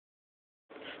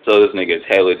So this nigga is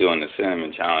hella doing the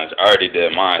cinnamon challenge. I already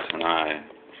did mine when I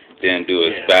didn't do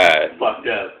as bad. Fucked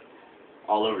up.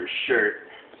 All over his shirt.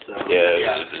 So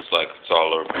Yeah, it's just like it's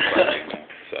all over my body.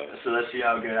 So let's see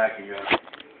how good I can go.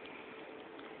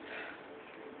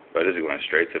 But this is going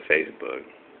straight to Facebook.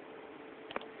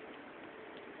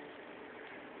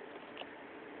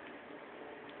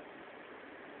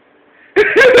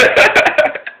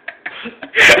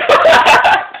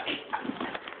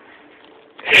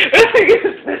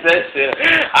 That shit.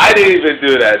 I didn't even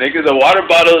do that, nigga. The water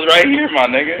bottle is right here, my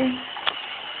nigga.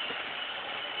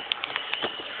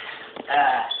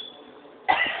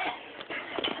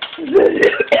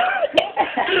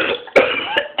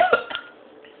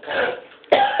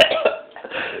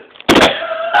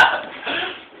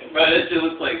 Bro, that shit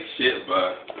looks like shit,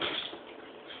 bro.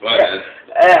 Fuck it.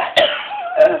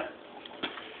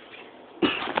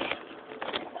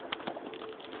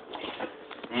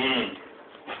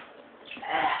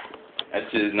 That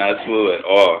shit is not smooth at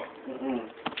all.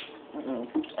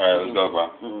 Alright, let's go, bro.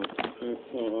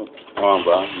 Come on,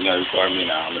 bro. You gotta record me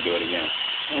now. I'm gonna do it again.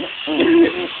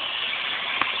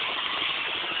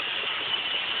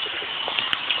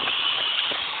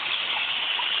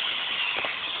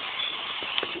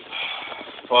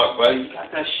 Fuck, buddy. You got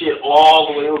that shit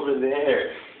all the way over there.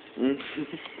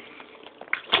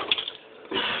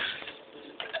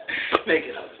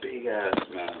 Making a big ass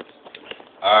mess.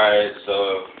 Alright,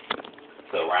 so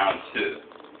round 2.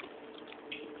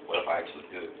 What if I actually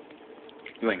do it?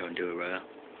 You ain't gonna do it, bro.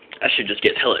 That shit just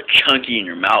gets hella chunky in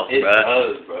your mouth, It bro.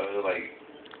 does, bro. Like,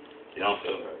 you don't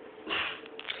feel right.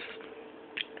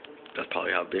 That's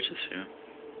probably how bitches feel.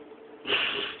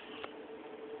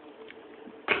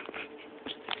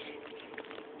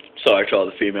 Sorry to all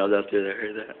the females out there that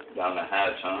heard that. Down the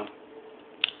hatch, huh?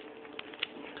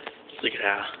 Look at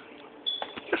how.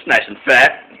 That's nice and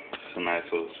fat. It's a nice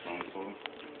little spoonful.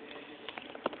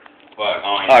 Fuck,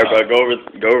 Alright, bro, go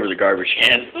over the garbage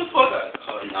can. The fuck?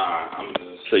 Nah, I'm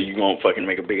just. So you won't fucking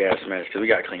make a big ass mess, cause we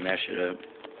gotta clean that shit up.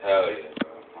 Hell yeah,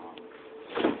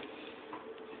 bro.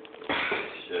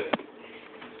 Shit.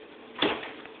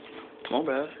 Come on,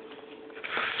 bro.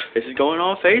 This is going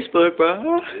on Facebook,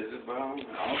 bro. Is it, bro? I don't think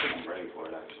I'm ready for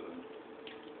it, actually.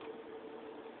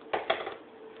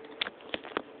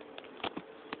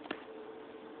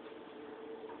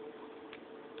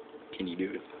 Can you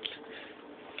do it?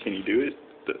 Can you do it?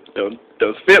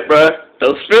 Don't spit, bro.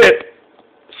 Don't spit.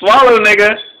 Swallow, nigga.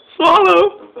 Swallow.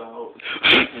 What's the hell?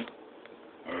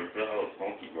 What's the hell?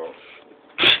 Funky, bro.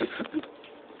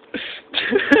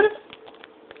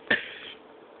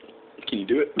 Can you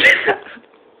do it?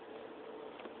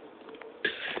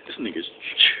 This nigga's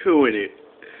chewing it.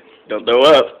 Don't throw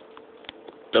up.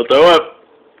 Don't throw up.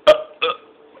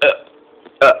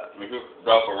 You just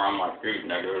drop around my feet,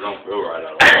 nigga. It don't feel right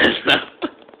at all.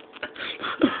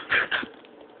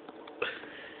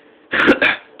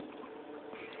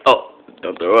 Oh,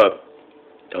 don't throw up.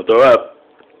 Don't throw up.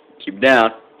 Keep it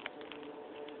down.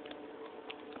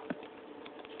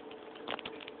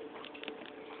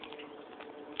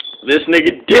 This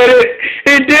nigga did it!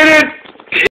 He did it!